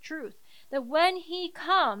 This is the truth. That when he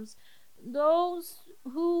comes, those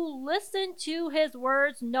who listen to his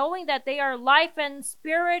words, knowing that they are life and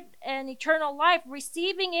spirit and eternal life,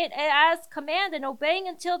 receiving it as command and obeying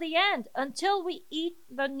until the end, until we eat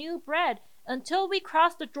the new bread, until we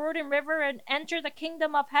cross the Jordan River and enter the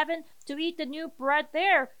kingdom of heaven to eat the new bread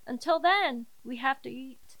there. Until then, we have to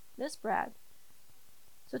eat this bread.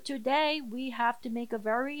 So today, we have to make a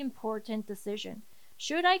very important decision.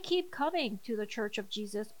 Should I keep coming to the Church of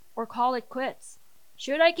Jesus or call it quits?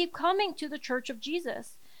 Should I keep coming to the Church of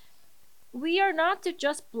Jesus? We are not to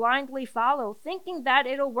just blindly follow, thinking that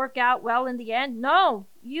it'll work out well in the end. No,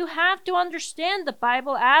 you have to understand the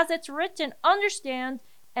Bible as it's written. Understand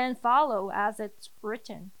and follow as it's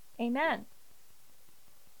written. Amen.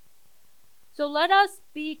 So let us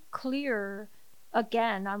be clear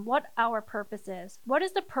again on what our purpose is. What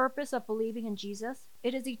is the purpose of believing in Jesus?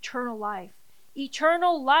 It is eternal life.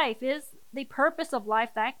 Eternal life is the purpose of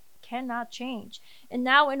life that cannot change. And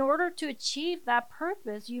now, in order to achieve that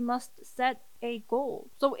purpose, you must set a goal.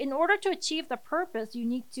 So in order to achieve the purpose, you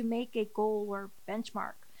need to make a goal or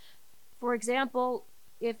benchmark. For example,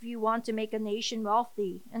 if you want to make a nation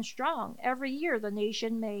wealthy and strong, every year the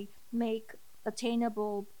nation may make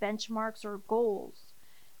attainable benchmarks or goals.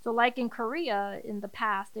 So like in Korea in the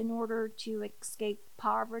past, in order to escape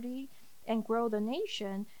poverty, and grow the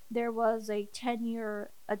nation, there was a 10-year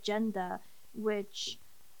agenda which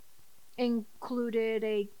included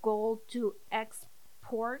a goal to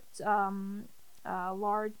export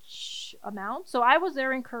large amounts. So I was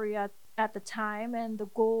there in Korea at the time, and the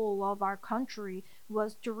goal of our country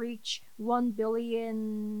was to reach $1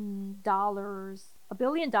 billion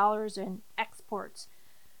in exports.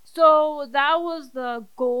 So that was the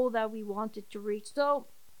goal that we wanted to reach. So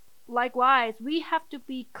likewise, we have to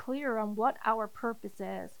be clear on what our purpose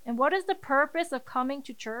is. And what is the purpose of coming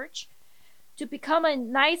to church? To become a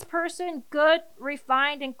nice person, good,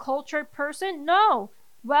 refined, and cultured person? No.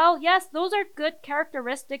 Well, yes, those are good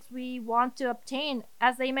characteristics we want to obtain,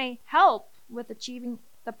 as they may help with achieving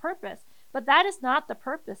the purpose. But that is not the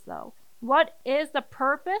purpose, though. What is the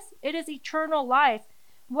purpose? It is eternal life.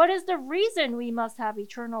 What is the reason we must have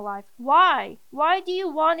eternal life? Why? Why do you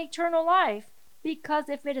want eternal life? Because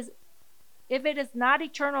if it is not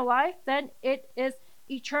eternal life, then it is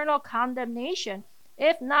eternal condemnation.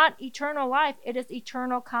 If not eternal life, it is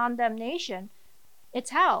eternal condemnation.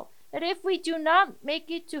 It's hell. That if we do not make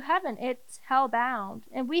it to heaven, it's hell-bound.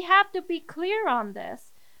 And we have to be clear on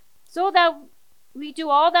this so that we do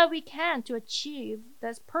all that we can to achieve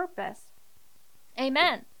this purpose.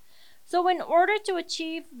 Amen. So in order to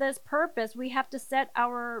achieve this purpose, we have to set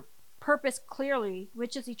our purpose clearly,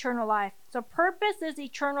 which is eternal life. So purpose is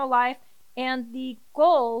eternal life, and the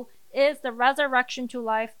goal is the resurrection to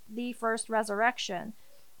life, the first resurrection.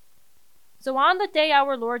 So on the day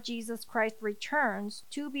our Lord Jesus Christ returns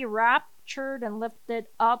to be raptured and lifted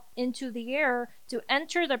up into the air, to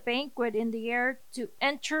enter the banquet in the air, to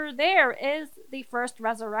enter there is the first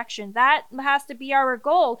resurrection. That has to be our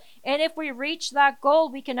goal. And if we reach that goal,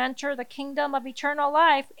 we can enter the kingdom of eternal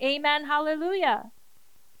life. Amen. Hallelujah.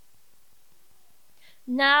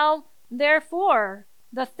 Now, therefore,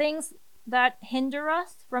 the things that hinder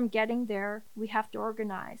us from getting there, we have to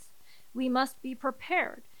organize. We must be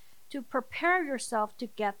prepared. To prepare yourself to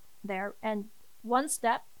get there. And one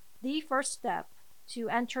step, the first step to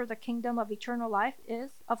enter the kingdom of eternal life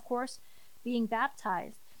is, of course, being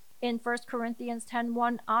baptized. In 1 Corinthians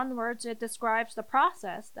 10:1 onwards, it describes the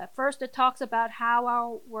process. That first it talks about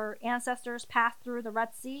how our ancestors passed through the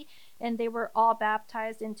Red Sea and they were all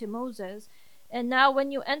baptized into Moses. And now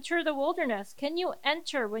when you enter the wilderness, can you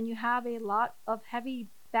enter when you have a lot of heavy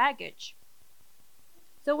baggage?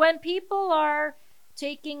 So when people are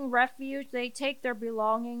taking refuge, they take their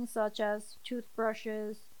belongings such as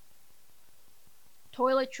toothbrushes,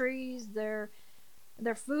 toiletries, their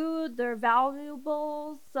food, their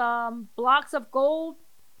valuables, blocks of gold.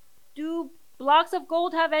 Do blocks of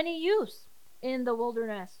gold have any use in the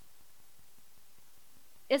wilderness?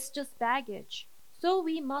 It's just baggage. So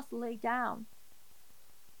we must lay down.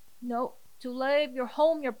 No, to leave your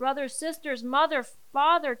home, your brothers, sisters, mother,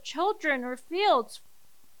 father, children, or fields,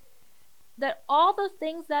 that all the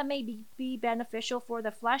things that may be beneficial for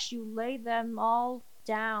the flesh, you lay them all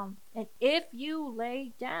down. And if you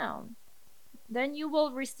lay down, then you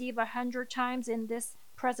will receive 100 times in this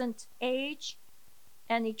present age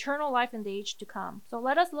and eternal life in the age to come. So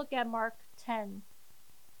let us look at Mark 10,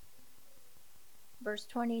 verse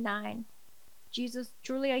 29. Jesus,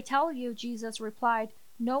 truly I tell you, Jesus replied,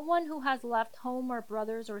 no one who has left home or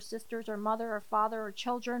brothers or sisters or mother or father or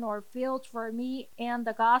children or fields for me and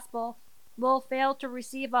the gospel will fail to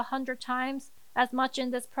receive 100 times as much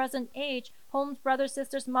in this present age, homes, brothers,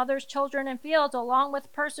 sisters, mothers, children, and fields, along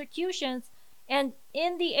with persecutions, and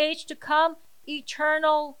in the age to come,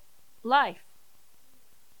 eternal life.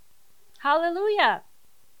 Hallelujah!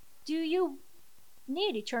 Do you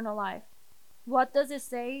need eternal life? What does it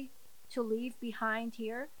say to leave behind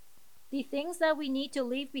here? The things that we need to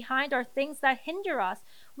leave behind are things that hinder us.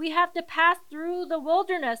 We have to pass through the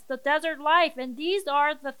wilderness, the desert life, and these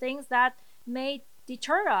are the things that may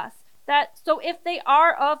deter us. So if they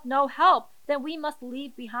are of no help, then we must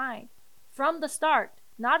leave behind. From the start,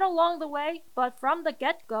 not along the way, but from the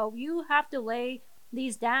get-go, you have to lay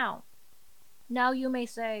these down. Now you may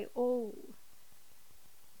say, oh,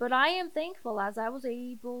 but I am thankful as I was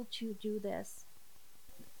able to do this.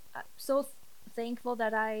 So thankful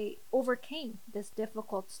that I overcame this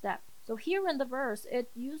difficult step. So here in the verse, it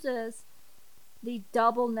uses the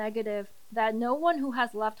double negative that no one who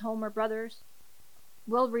has left home or brothers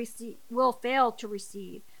will fail to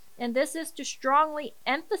receive. And this is to strongly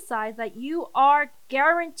emphasize that you are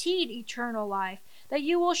guaranteed eternal life, that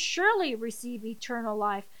you will surely receive eternal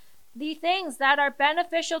life. The things that are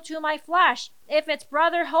beneficial to my flesh, if it's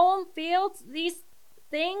brother, home, fields, these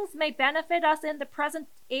things may benefit us in the present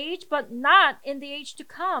age, but not in the age to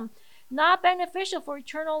come. Not beneficial for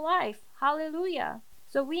eternal life. Hallelujah.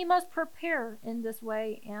 So we must prepare in this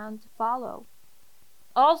way and follow.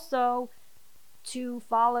 Also, to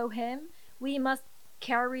follow him, we must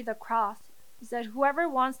carry the cross. He said, whoever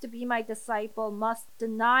wants to be my disciple must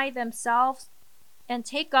deny themselves and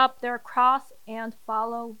take up their cross and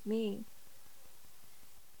follow me.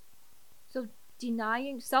 So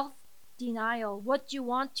denying, self-denial, what you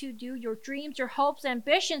want to do, your dreams, your hopes,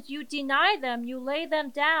 ambitions, you deny them, you lay them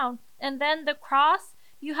down. And then the cross,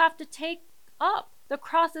 you have to take up. The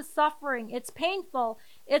cross is suffering, it's painful,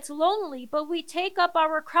 it's lonely, but we take up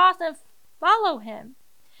our cross and follow him.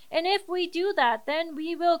 And if we do that, then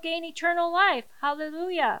we will gain eternal life.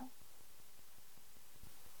 Hallelujah.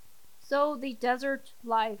 So the desert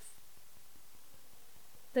life.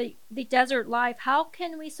 The desert life, how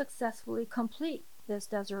can we successfully complete this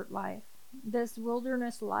desert life? This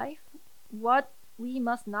wilderness life? What we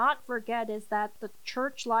must not forget is that the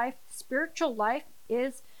church life, spiritual life,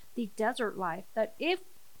 is the desert life. That if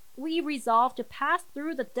we resolve to pass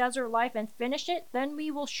through the desert life and finish it, then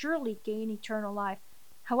we will surely gain eternal life.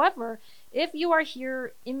 However, if you are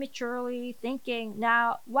here immaturely thinking,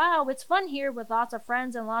 now, wow, it's fun here with lots of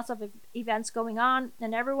friends and lots of events going on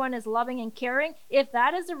and everyone is loving and caring, if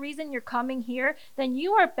that is the reason you're coming here, then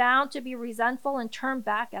you are bound to be resentful and turn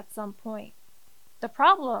back at some point. The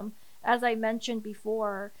problem, as I mentioned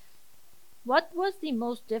before, what was the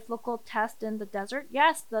most difficult test in the desert?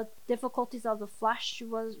 Yes, the difficulties of the flesh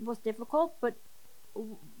was difficult, but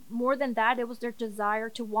more than that, it was their desire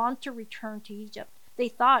to want to return to Egypt. They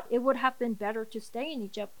thought it would have been better to stay in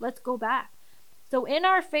Egypt. Let's go back. So in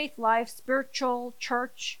our faith life, spiritual,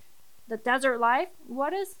 church, the desert life,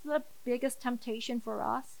 what is the biggest temptation for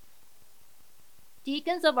us?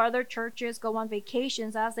 Deacons of other churches go on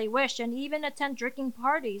vacations as they wish and even attend drinking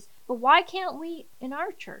parties. But why can't we in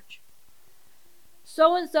our church?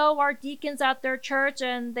 So-and-so are deacons at their church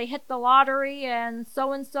and they hit the lottery and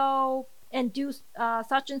so-and-so and do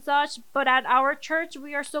such and such. But at our church,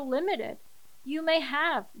 we are so limited. You may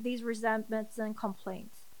have these resentments and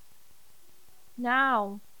complaints.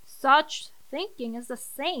 Now, such thinking is the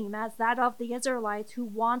same as that of the Israelites who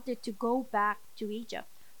wanted to go back to Egypt.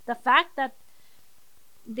 The fact that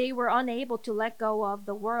they were unable to let go of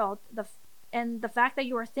the world, and the fact that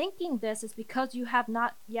you are thinking this is because you have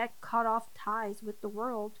not yet cut off ties with the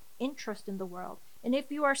world, interest in the world. And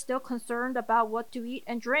if you are still concerned about what to eat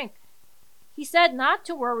and drink, he said not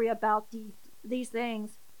to worry about these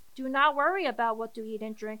things. Do not worry about what to eat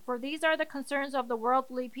and drink, for these are the concerns of the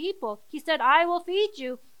worldly people. He said, I will feed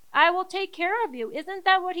you. I will take care of you. Isn't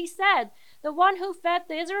that what he said? The one who fed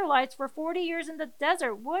the Israelites for 40 years in the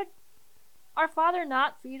desert, would our Father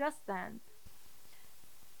not feed us then?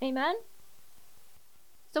 Amen?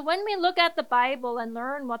 So when we look at the Bible and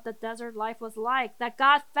learn what the desert life was like, that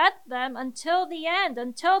God fed them until the end,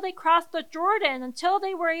 until they crossed the Jordan, until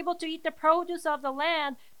they were able to eat the produce of the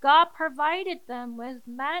land, God provided them with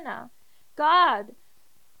manna. God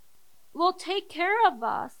will take care of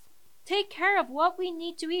us, take care of what we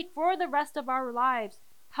need to eat for the rest of our lives.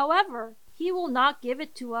 However, he will not give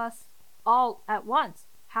it to us all at once.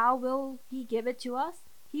 How will he give it to us?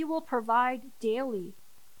 He will provide daily,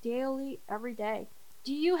 every day.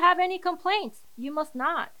 Do you have any complaints? You must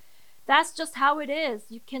not. That's just how it is.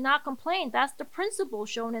 You cannot complain. That's the principle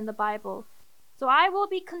shown in the Bible. So I will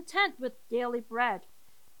be content with daily bread.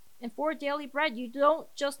 And for daily bread, you don't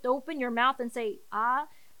just open your mouth and say,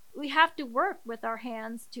 we have to work with our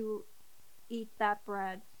hands to eat that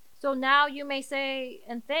bread. So now you may say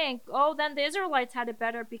and think, then the Israelites had it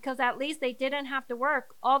better because at least they didn't have to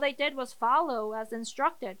work. All they did was follow as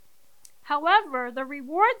instructed. However, the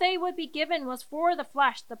reward they would be given was for the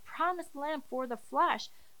flesh, the promised land for the flesh.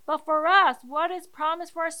 But for us, what is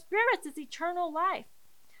promised for our spirits is eternal life.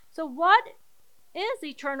 So what is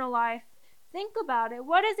eternal life? Think about it.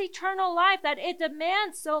 What is eternal life? That it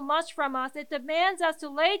demands so much from us. It demands us to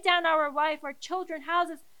lay down our life, our children,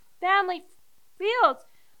 houses, family, fields,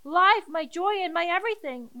 life, my joy, and my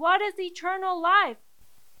everything. What is eternal life?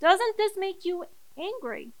 Doesn't this make you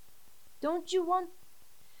angry? Don't you want...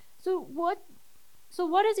 So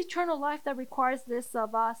what is eternal life that requires this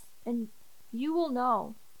of us? And you will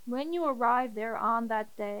know when you arrive there on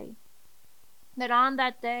that day, that on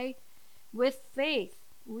that day, with faith,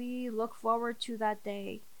 we look forward to that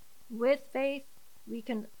day. With faith, we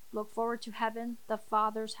can look forward to heaven, the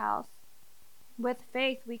Father's house. With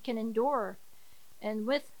faith, we can endure. And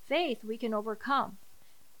with faith, we can overcome.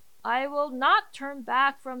 I will not turn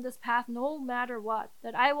back from this path no matter what.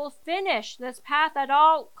 That I will finish this path at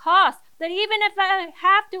all costs. That even if I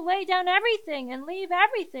have to lay down everything and leave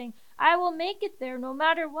everything, I will make it there no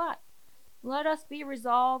matter what. Let us be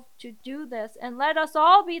resolved to do this, and let us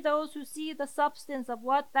all be those who see the substance of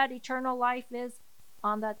what that eternal life is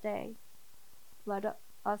on that day. Let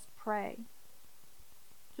us pray.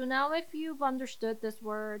 So now, if you've understood this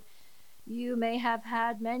word, you may have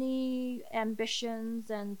had many ambitions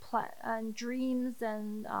and dreams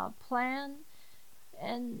and plan,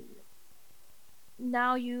 and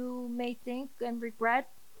now you may think and regret,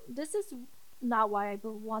 this is not why I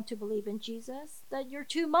want to believe in Jesus, that you're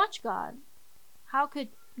too much, God. How could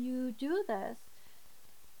you do this?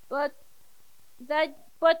 But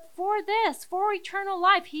for eternal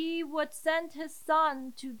life, he would send his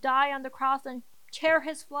son to die on the cross and tear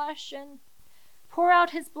his flesh and pour out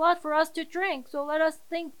his blood for us to drink. So let us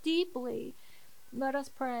think deeply. Let us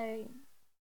pray.